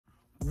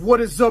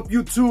What is up,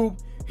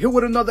 YouTube? Here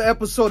with another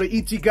episode of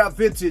E.T. Got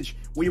Vintage,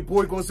 where your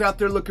boy goes out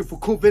there looking for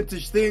cool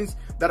vintage things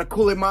that are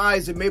cool in my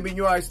eyes and maybe in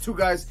your eyes too,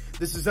 guys.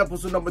 This is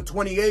episode number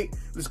 28.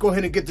 Let's go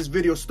ahead and get this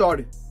video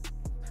started.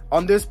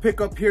 On this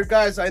pickup here,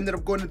 guys, I ended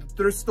up going to the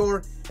thrift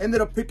store,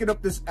 ended up picking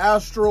up this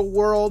Astro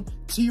World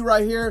tee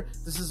right here.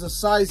 This is a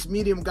size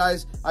medium,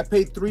 guys. I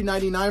paid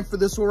 $3.99 for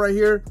this one right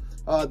here.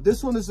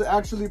 This one is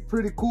actually a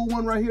pretty cool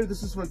one right here.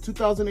 This is from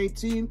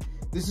 2018.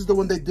 This is the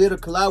one they did a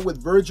collab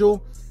with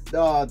Virgil,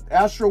 the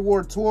Astro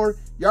World tour.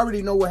 You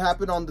already know what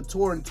happened on the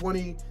tour in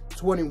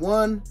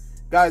 2021.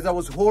 Guys, that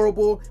was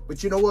horrible.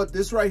 But you know what?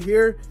 This right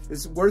here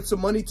is worth some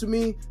money to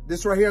me.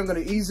 This right here, I'm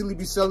going to easily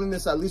be selling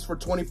this at least for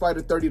 $25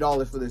 to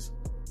 $30 for this.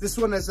 This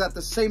one is at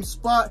the same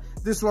spot.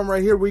 This one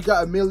right here, we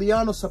got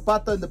Emiliano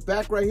Zapata in the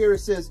back right here. It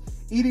says,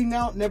 "Eating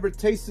out never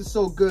tasted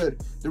so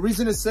good." The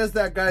reason it says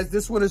that, guys,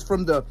 this one is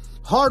from the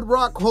Hard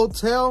Rock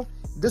Hotel.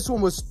 This one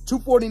was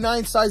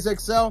 $249, size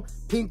XL,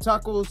 Pink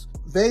Tacos,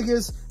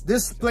 Vegas.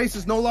 This place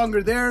is no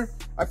longer there.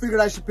 I figured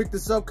I should pick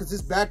this up because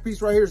this back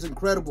piece right here is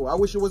incredible. I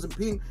wish it wasn't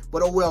pink,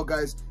 but oh well,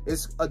 guys.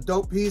 It's a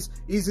dope piece.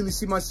 Easily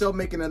see myself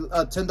making a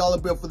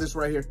 $10 bill for this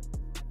right here.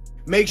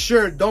 Make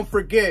sure, don't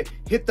forget,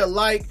 hit the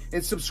like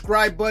and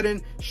subscribe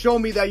button. Show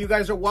me that you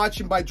guys are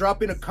watching by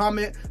dropping a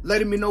comment,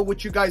 letting me know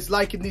what you guys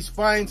like in these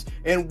finds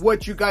and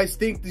what you guys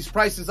think these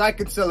prices I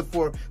can sell it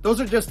for.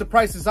 Those are just the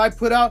prices I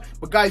put out,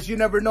 but guys, you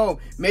never know.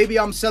 Maybe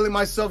I'm selling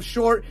myself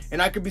short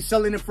and I could be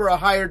selling it for a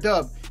higher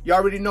dub. You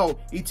already know,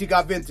 E.T.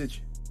 Got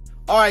Vintage.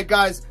 All right,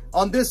 guys,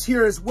 on this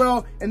here as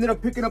well, ended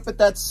up picking up at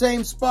that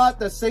same spot,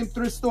 that same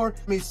thrift store.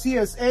 I mean,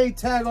 CSA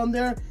tag on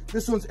there.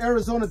 This one's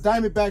Arizona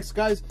Diamondbacks,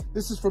 guys.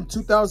 This is from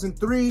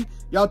 2003.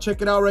 Y'all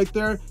check it out right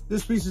there.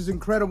 This piece is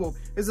incredible.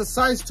 It's a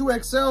size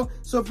 2XL,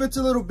 so it fits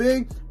a little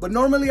big. But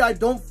normally I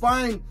don't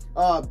find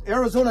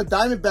Arizona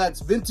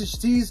Diamondbacks vintage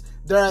tees.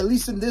 They're at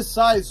least in this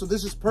size, so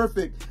this is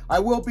perfect. I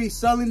will be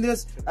selling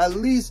this at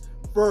least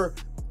for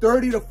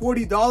 $30 to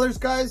 $40,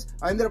 guys.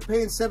 I ended up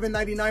paying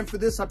 $7.99 for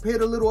this. I paid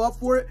a little up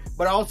for it,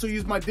 but I also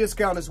used my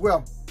discount as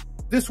well.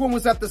 This one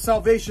was at the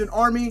Salvation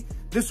Army.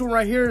 This one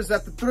right here is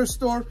at the thrift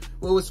store.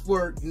 It was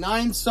for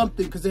 $9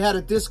 something because they had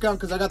a discount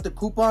because I got the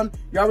coupon.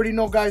 You already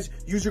know, guys,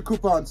 use your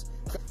coupons.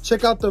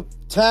 Check out the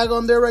tag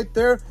on there right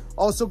there.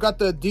 Also got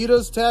the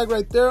Adidas tag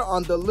right there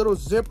on the little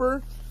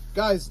zipper.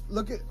 Guys,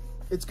 look at,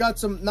 it's got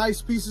some nice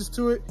pieces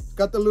to it.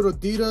 Got the little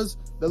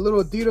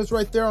Adidas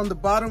right there on the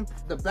bottom.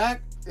 The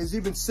back is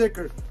even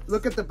sicker.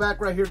 Look at the back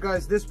right here,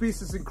 guys. This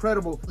piece is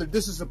incredible.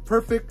 This is a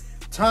perfect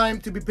time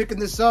to be picking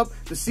this up.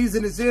 The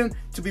season is in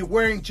to be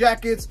wearing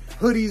jackets,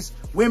 hoodies,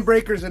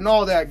 windbreakers, and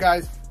all that,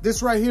 guys.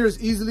 This right here is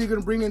easily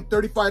gonna bring in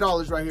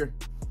 $35 right here.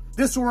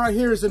 This one right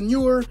here is a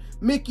newer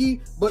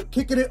Mickey, but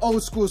kicking it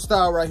old school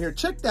style right here.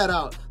 Check that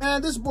out.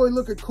 Man, this boy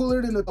looking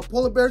cooler than a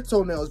polar bear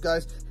toenails,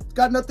 guys. It's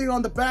got nothing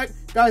on the back.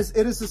 Guys,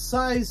 it is a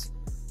size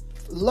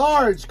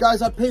large,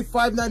 guys. I paid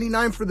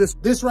 $5.99 for this.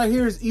 This right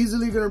here is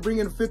easily gonna bring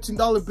in a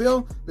 $15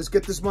 bill. Let's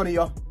get this money,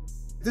 y'all.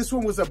 This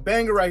one was a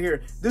banger right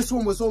here. This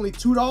one was only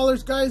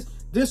 $2, guys.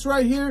 This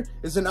right here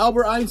is an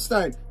Albert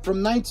Einstein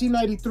from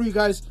 1993,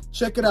 guys.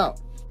 Check it out.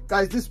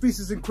 Guys, this piece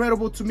is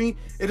incredible to me.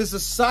 It is a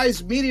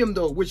size medium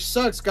though, which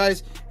sucks,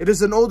 guys. It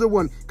is an older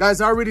one. Guys,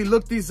 I already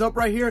looked these up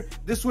right here.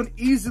 This one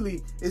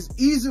is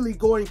easily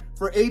going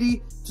for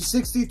 $80 to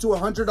 $60 to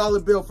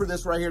 $100 bill for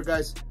this right here,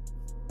 guys.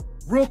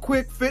 Real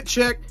quick fit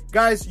check,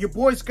 guys. Your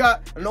boy's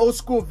got an old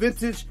school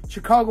vintage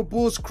Chicago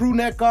Bulls crew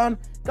neck on.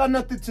 Got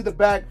nothing to the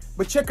back,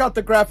 but check out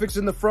the graphics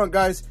in the front,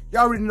 guys.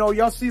 Y'all already know.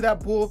 Y'all see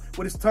that bull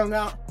with his tongue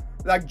out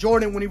like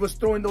Jordan when he was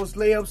throwing those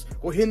layups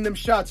or hitting them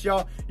shots,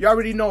 y'all. You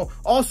already know.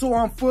 Also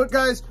on foot,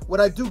 guys, what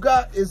I do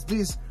got is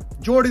these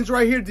Jordans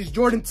right here, these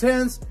Jordan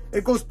 10s.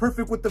 It goes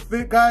perfect with the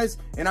fit, guys,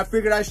 and I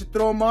figured I should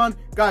throw them on.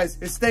 Guys,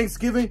 it's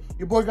Thanksgiving.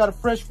 Your boy got a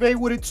fresh fade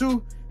with it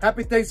too.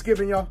 Happy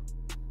Thanksgiving, y'all.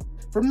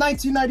 From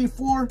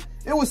 1994,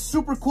 it was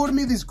super cool to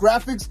me, these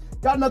graphics.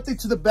 Got nothing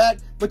to the back,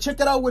 but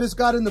check it out what it's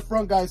got in the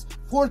front, guys.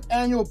 4th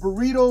annual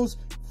Burritos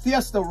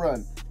Fiesta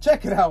Run.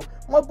 Check it out.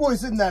 My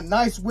boy's in that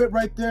nice whip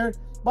right there,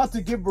 about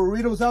to give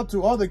burritos out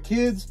to all the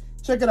kids.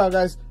 Check it out,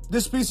 guys.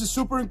 This piece is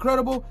super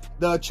incredible.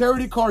 The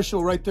charity car show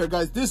right there,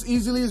 guys. This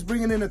easily is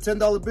bringing in a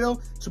 $10 bill,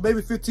 so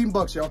maybe 15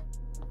 bucks, y'all.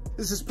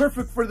 This is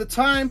perfect for the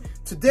time.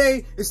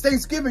 Today is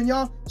Thanksgiving,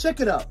 y'all. Check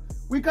it out.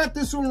 We got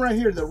this one right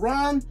here, the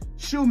Ron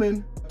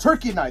Schumann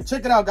Turkey Night.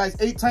 Check it out, guys.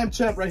 8-time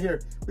champ right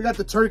here. We got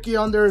the turkey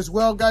on there as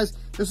well, guys.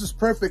 This is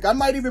perfect. I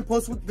might even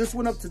post this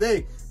one up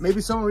today.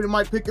 Maybe some of you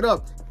might pick it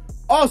up.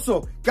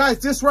 Also, guys,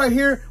 this right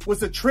here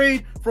was a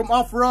trade from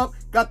OfferUp.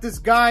 Got this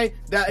guy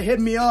that hit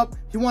me up.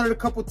 He wanted a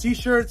couple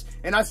t-shirts,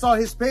 and I saw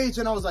his page,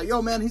 and I was like,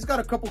 yo, man, he's got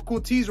a couple cool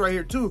tees right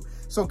here, too.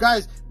 So,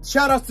 guys,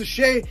 shout outs to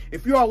Shay.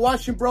 If you are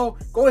watching, bro,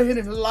 go ahead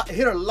and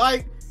hit a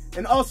like.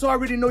 And also, I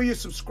already know you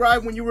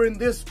subscribed when you were in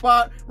this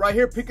spot right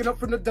here, picking up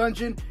from the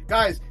dungeon.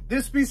 Guys,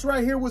 this piece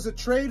right here was a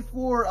trade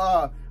for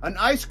an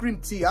ice cream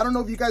tee. I don't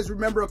know if you guys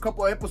remember a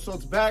couple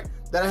episodes back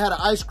that I had an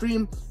ice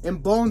cream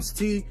and bones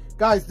tee.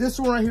 Guys, this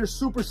one right here is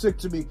super sick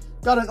to me.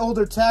 Got an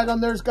older tag on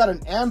there. It's got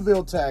an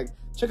anvil tag.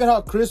 Check out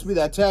how crispy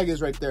that tag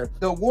is right there.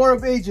 The War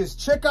of Ages.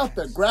 Check out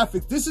the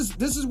graphics. This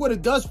is what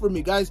it does for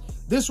me, guys.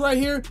 This right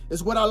here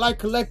is what I like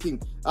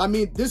collecting. I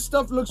mean, this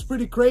stuff looks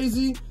pretty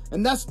crazy,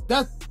 and that's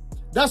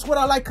what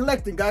I like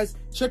collecting, guys.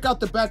 Check out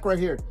the back right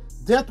here.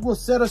 Death will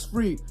set us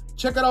free.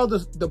 Check out all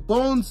the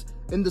bones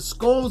and the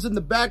skulls in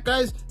the back,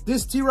 guys.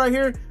 This tee right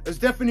here is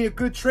definitely a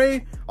good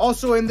trade.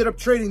 Also ended up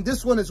trading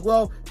this one as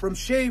well from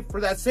Shay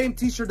for that same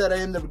t-shirt that I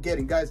ended up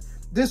getting, guys.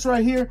 This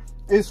right here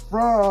is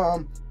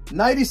from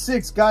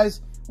 96,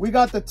 guys. We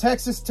got the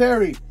Texas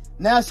Terry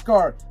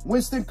NASCAR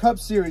Winston Cup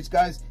Series,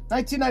 guys.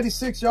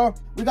 1996, y'all.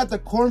 We got the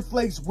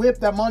Cornflakes Whip,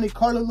 that Monte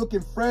Carlo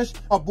looking fresh.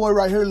 Our boy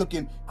right here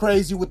looking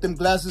crazy with them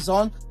glasses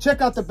on.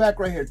 Check out the back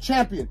right here.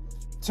 Champion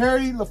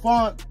Terry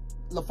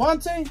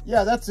Lafonte?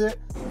 Yeah, that's it.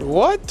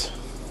 What?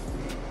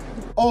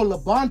 Oh,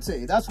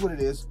 Labonte. That's what it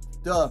is.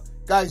 Duh.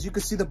 Guys, you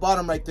can see the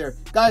bottom right there.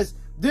 Guys,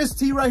 this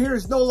tee right here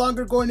is no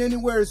longer going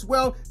anywhere as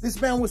well. This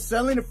man was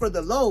selling it for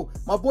the low.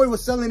 My boy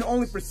was selling it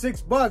only for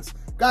 $6.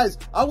 Guys,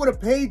 I would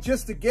have paid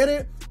just to get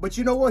it, but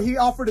you know what? He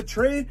offered a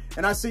trade,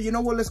 and I said, you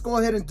know what? Let's go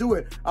ahead and do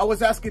it. I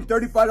was asking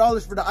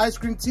 $35 for the ice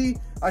cream tee.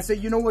 I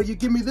said, you know what? You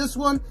give me this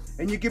one,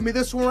 and you give me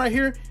this one right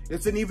here.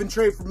 It's an even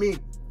trade for me.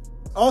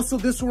 Also,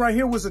 this one right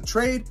here was a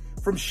trade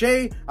from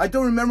Shay. I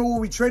don't remember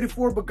what we traded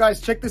for, but guys,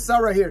 check this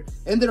out right here.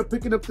 Ended up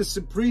picking up the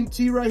Supreme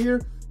tee right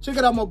here. Check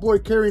it out, my boy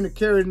carrying a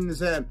carrot in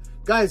his hand.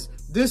 Guys,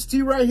 this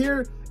tee right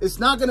here, it's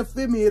not gonna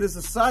fit me. It is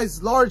a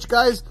size large,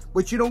 guys,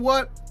 but you know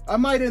what? I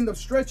might end up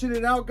stretching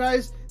it out,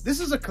 guys. This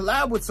is a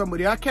collab with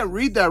somebody. I can't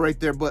read that right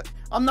there, but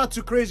I'm not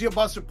too crazy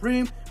about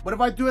Supreme. But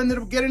if I do end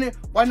up getting it,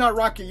 why not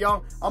rock it,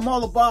 y'all? I'm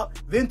all about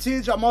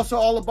vintage. I'm also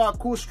all about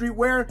cool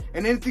streetwear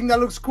and anything that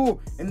looks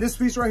cool. And this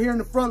piece right here in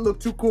the front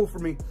looked too cool for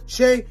me.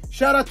 Shay,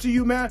 shout out to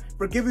you, man,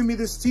 for giving me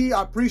this tee.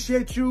 I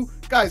appreciate you.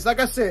 Guys, like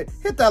I said,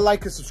 hit that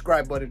like and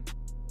subscribe button.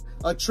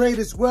 A trade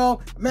as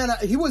well. Man,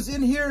 he was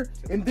in here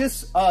in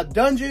this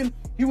dungeon.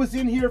 He was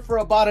in here for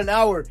about an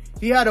hour.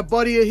 He had a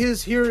buddy of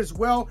his here as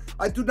well.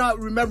 I do not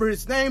remember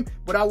his name,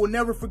 but I will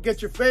never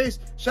forget your face.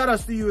 Shout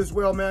outs to you as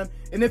well, man.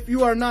 And if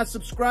you are not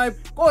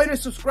subscribed, go ahead and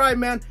subscribe,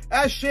 man.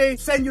 Ask Shay,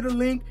 send you the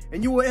link,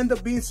 and you will end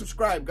up being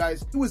subscribed,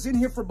 guys. He was in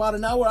here for about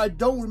an hour. I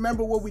don't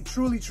remember what we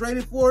truly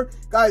traded for.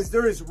 Guys,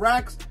 there is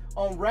racks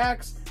on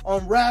racks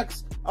on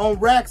racks on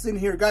racks in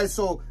here, guys.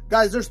 So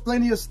guys, there's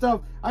plenty of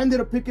stuff. I ended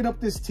up picking up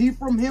this tee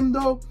from him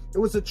though. It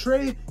was a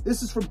trade.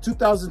 This is from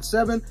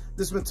 2007,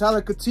 this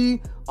Metallica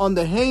tee on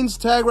the Hanes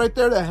tag right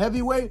there, the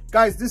heavyweight.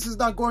 Guys, this is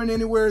not going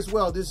anywhere as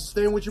well. This is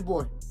staying with your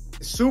boy.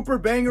 Super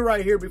banger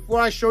right here. Before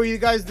I show you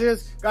guys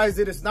this, guys,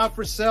 it is not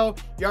for sale.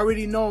 You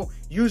already know,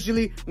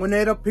 usually when they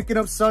end up picking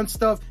up Sun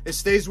stuff, it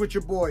stays with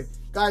your boy.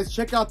 Guys,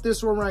 check out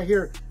this one right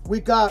here. We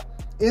got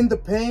In the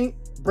Paint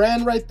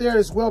brand right there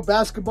as well,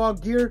 basketball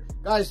gear.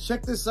 Guys,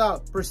 check this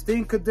out.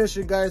 Pristine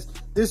condition, guys.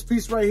 This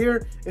piece right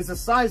here is a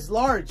size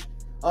large.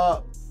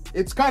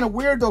 It's kind of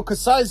weird though, because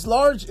size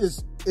large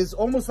is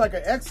almost like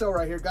an XL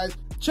right here, guys.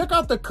 Check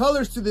out the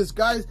colors to this,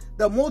 guys.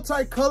 The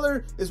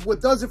multicolor is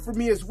what does it for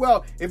me as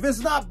well. If it's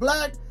not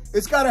black,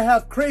 it's got to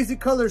have crazy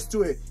colors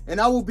to it, and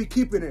I will be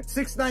keeping it.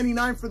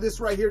 $6.99 for this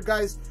right here,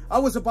 guys. I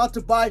was about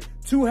to buy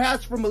 2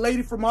 hats from a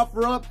lady from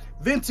OfferUp.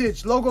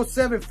 Vintage Logo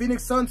 7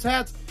 Phoenix Suns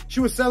hats. She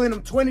was selling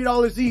them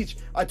 $20 each.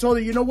 I told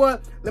her, you know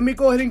what? Let me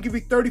go ahead and give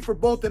you 30 for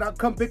both, and I'll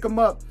come pick them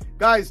up.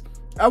 Guys,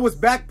 I was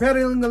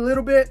backpedaling a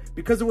little bit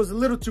because it was a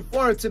little too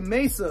far. It's in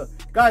Mesa.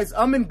 Guys,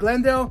 I'm in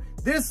Glendale.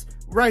 This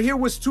right here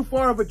was too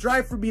far of a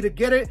drive for me to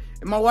get it.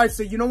 And my wife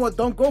said, you know what?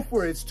 Don't go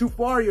for it. It's too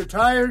far. You're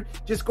tired.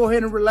 Just go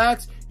ahead and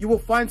relax. You will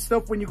find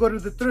stuff when you go to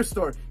the thrift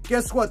store.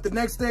 Guess what? The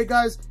next day,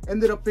 guys,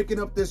 ended up picking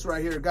up this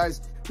right here,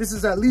 guys. This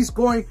is at least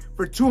going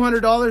for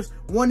 $200,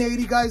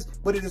 $180, guys,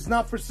 but it is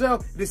not for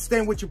sale. It is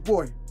staying with your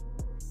boy.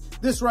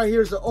 This right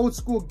here is an old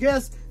school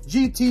Guess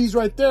GTs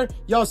right there.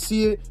 Y'all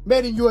see it,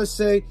 made in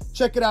USA.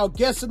 Check it out.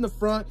 Guess in the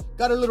front,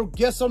 got a little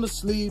Guess on the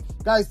sleeve.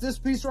 Guys, this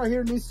piece right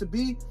here needs to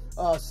be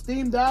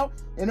steamed out,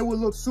 and it will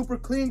look super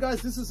clean,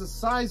 guys. This is a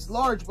size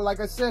large, but like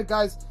I said,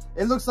 guys,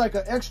 it looks like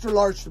an extra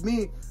large to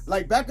me.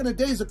 Like back in the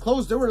days of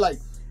clothes, they were like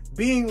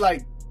being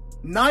like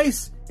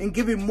nice and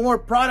giving more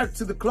product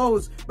to the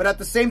clothes, but at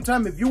the same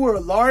time, if you were a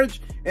large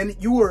and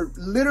you were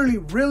literally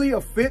really a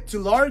fit to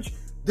large,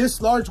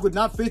 this large would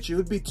not fit you. It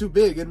would be too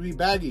big. It would be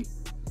baggy.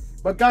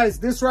 But guys,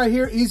 this right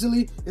here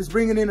easily is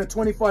bringing in a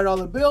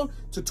 $25 bill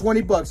to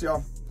 20 bucks,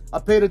 y'all. I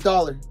paid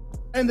 $1.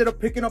 Ended up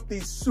picking up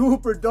these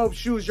super dope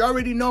shoes. You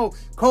already know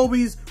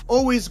Kobe's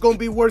always gonna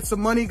be worth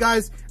some money,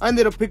 guys. I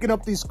ended up picking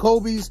up these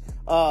Kobe's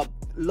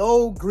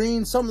low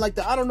green, something like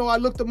that. I don't know. I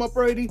looked them up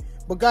already.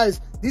 But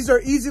guys, these are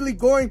easily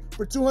going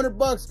for 200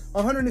 bucks,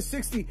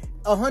 160,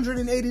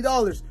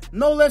 $180,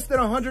 no less than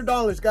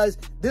 $100, guys.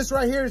 This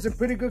right here is in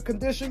pretty good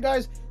condition,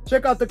 guys.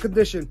 Check out the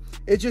condition.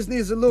 It just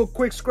needs a little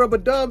quick scrub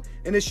of dub,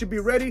 and it should be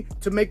ready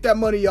to make that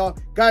money, y'all.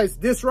 Guys,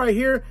 this right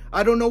here,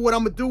 I don't know what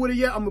I'm gonna do with it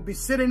yet. I'm gonna be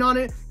sitting on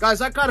it.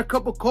 Guys, I got a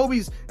couple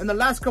Kobe's in the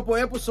last couple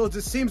episodes.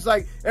 It seems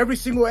like every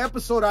single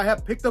episode I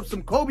have picked up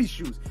some Kobe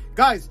shoes.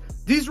 Guys,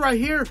 these right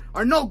here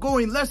are no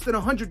going less than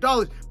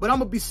 $100, but I'm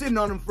gonna be sitting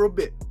on them for a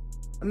bit.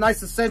 A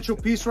nice essential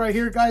piece right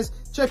here, guys.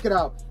 Check it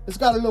out. It's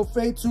got a little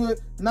fade to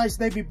it. Nice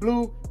navy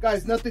blue.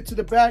 Guys, nothing to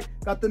the back.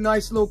 Got the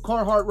nice little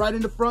Carhartt right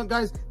in the front,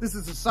 guys. This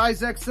is a size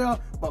XL.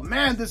 But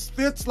man, this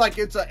fits like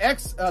it's a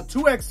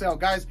 2XL,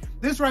 guys.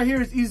 This right here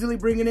is easily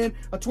bringing in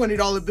a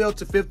 $20 bill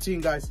to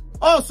 15, guys.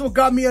 Also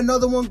got me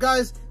another one,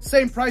 guys.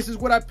 Same price as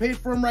what I paid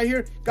for them right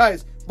here.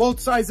 Guys, both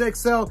size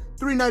XL.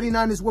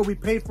 $3.99 is what we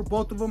paid for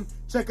both of them.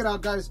 Check it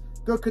out, guys.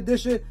 Good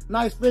condition,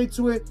 nice fade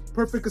to it,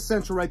 perfect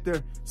essential right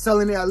there.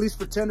 Selling it at least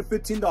for $10 to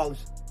 $15.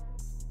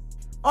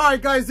 All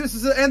right, guys, this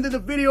is the end of the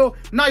video.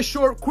 Nice,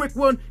 short, quick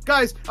one.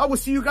 Guys, I will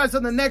see you guys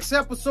on the next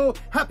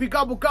episode. Happy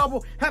gobble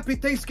gobble, happy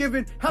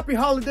Thanksgiving, happy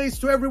holidays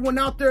to everyone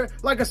out there.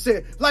 Like I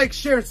said, like,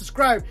 share, and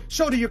subscribe.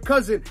 Show to your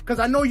cousin, because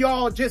I know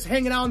y'all just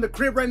hanging out in the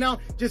crib right now,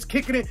 just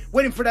kicking it,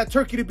 waiting for that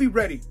turkey to be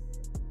ready.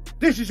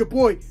 This is your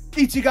boy,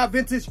 E.T. Got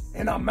Vintage,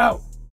 and I'm out.